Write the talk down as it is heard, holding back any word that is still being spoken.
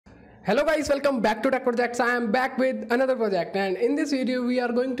Hello guys, welcome back to Tech Projects. I am back with another project, and in this video we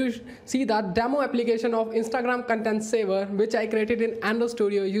are going to see the demo application of Instagram content saver which I created in Android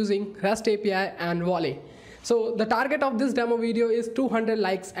Studio using REST API and Volley. So the target of this demo video is 200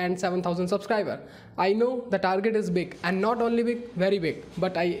 likes and 7,000 subscribers. I know the target is big, and not only big, very big,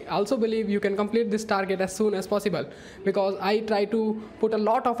 but I also believe you can complete this target as soon as possible because I try to put a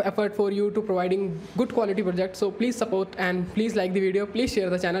lot of effort for you to providing good quality projects. So please support and please like the video, please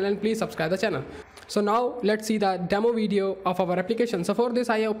share the channel and please subscribe the channel. So now let's see the demo video of our application. So for this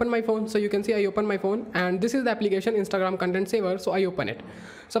I open my phone. So you can see I open my phone and this is the application Instagram content saver. So I open it.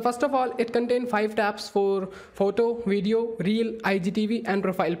 So first of all, it contains 5 tabs for photo, video, reel, IGTV and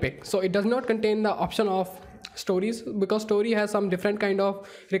profile pic. So it does not contain the option of stories because story has some different kind of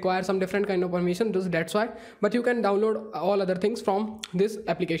require some different kind of permission, that's why, but you can download all other things from this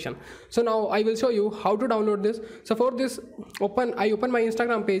application. So now I will show you how to download this. So for this I open my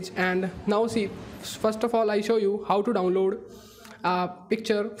Instagram page, and now see, first of all I show you how to download a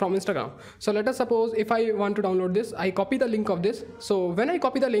picture from Instagram. So let us suppose if I want to download this, I copy the link of this. So when I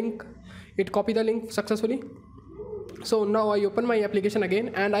copy the link, it copy the link successfully. So now I open my application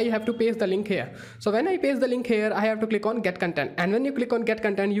again and I have to paste the link here. So when I paste the link here, I have to click on get content, and when you click on get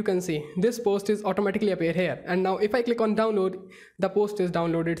content, you can see this post is automatically appear here. And now if I click on download, the post is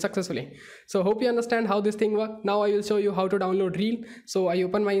downloaded successfully. So hope you understand how this thing works. Now I will show you how to download reel. So I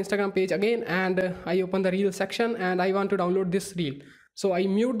open my Instagram page again and I open the reel section and I want to download this reel. So I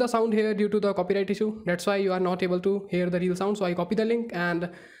mute the sound here due to the copyright issue. That's why you are not able to hear the reel sound. So I copy the link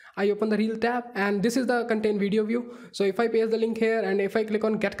and I open the reel tab, and this is the content video view. So if I paste the link here and if I click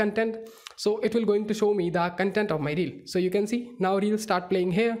on get content, so it will going to show me the content of my reel. So you can see now reel start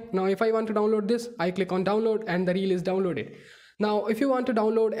playing here. Now if I want to download this, I click on download and the reel is downloaded. Now if you want to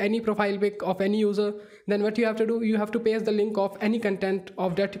download any profile pic of any user, then what you have to do, you have to paste the link of any content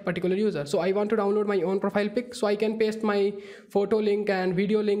of that particular user. So I want to download my own profile pic, so I can paste my photo link and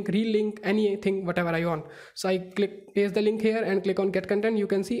video link, reel link, anything, whatever I want. So I paste the link here and click on get content. You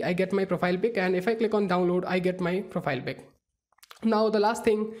can see I get my profile pic, and if I click on download, I get my profile pic. Now the last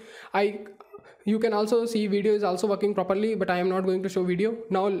thing, you can also see video is also working properly, but I am not going to show video.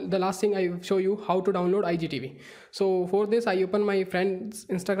 Now the last thing, I show you how to download IGTV. So for this I open my friend's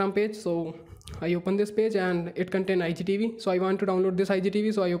Instagram page. So I open this page and it contains IGTV. So I want to download this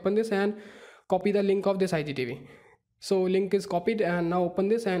IGTV. So I open this and copy the link of this IGTV. So link is copied, and now open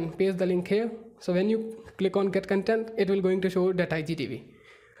this and paste the link here. So when you click on get content, it will going to show that IGTV.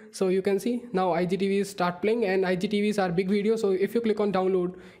 So you can see now IGTVs start playing, and IGTVs are big video. So if you click on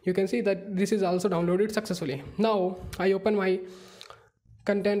download, you can see that this is also downloaded successfully. Now I open my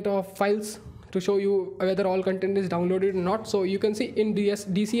content of files to show you whether all content is downloaded or not. So you can see in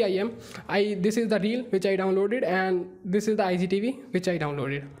DCIM, this is the reel which I downloaded, and this is the IGTV which I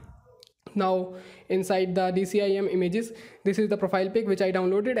downloaded. Now inside the DCIM images, this is the profile pic which I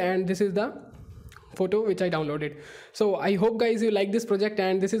downloaded, and this is the photo which I downloaded. So I hope guys you like this project,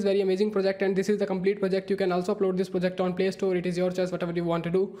 and this is very amazing project, and this is the complete project. You can also upload this project on Play Store. It is your choice, whatever you want to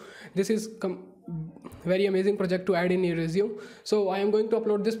do. This is very amazing project to add in your resume. So I am going to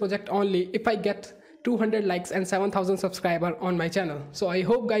upload this project only if I get 200 likes and 7,000 subscribers on my channel. So I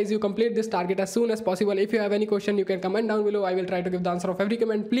hope guys you complete this target as soon as possible. If you have any question, you can comment down below. I will try to give the answer of every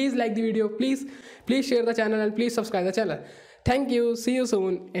comment. Please like the video, please share the channel, and please subscribe the channel. Thank you. See you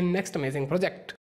soon in next amazing project.